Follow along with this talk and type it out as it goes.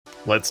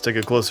Let's take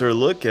a closer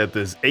look at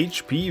this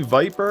HP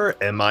Viper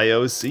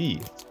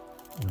Mioc.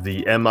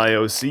 The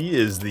Mioc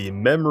is the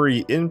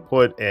memory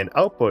input and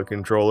output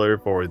controller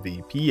for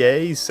the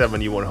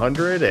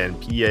PA7100 and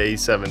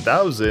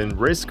PA7000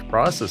 RISC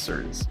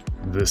processors.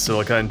 The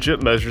silicon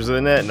chip measures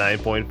in at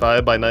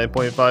 9.5 by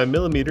 9.5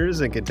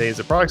 millimeters and contains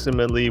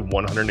approximately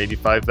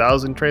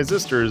 185,000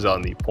 transistors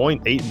on the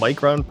 0.8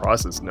 micron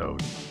process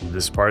node.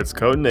 This part's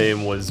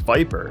codename was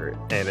Viper,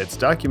 and it's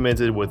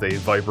documented with a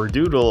Viper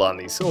doodle on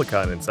the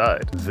silicon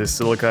inside. This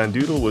silicon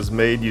doodle was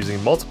made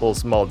using multiple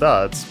small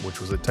dots, which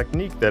was a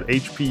technique that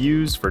HP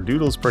used for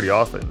doodles pretty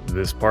often.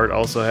 This part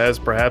also has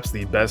perhaps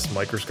the best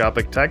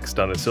microscopic text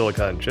on a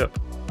silicon chip.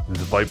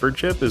 The Viper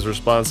chip is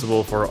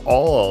responsible for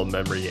all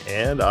memory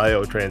and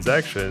I/O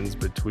transactions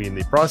between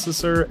the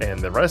processor and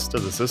the rest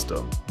of the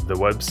system. The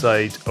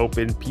website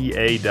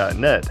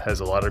openpa.net has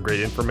a lot of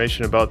great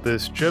information about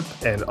this chip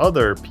and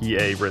other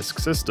PA RISC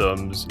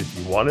systems if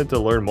you wanted to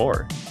learn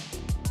more.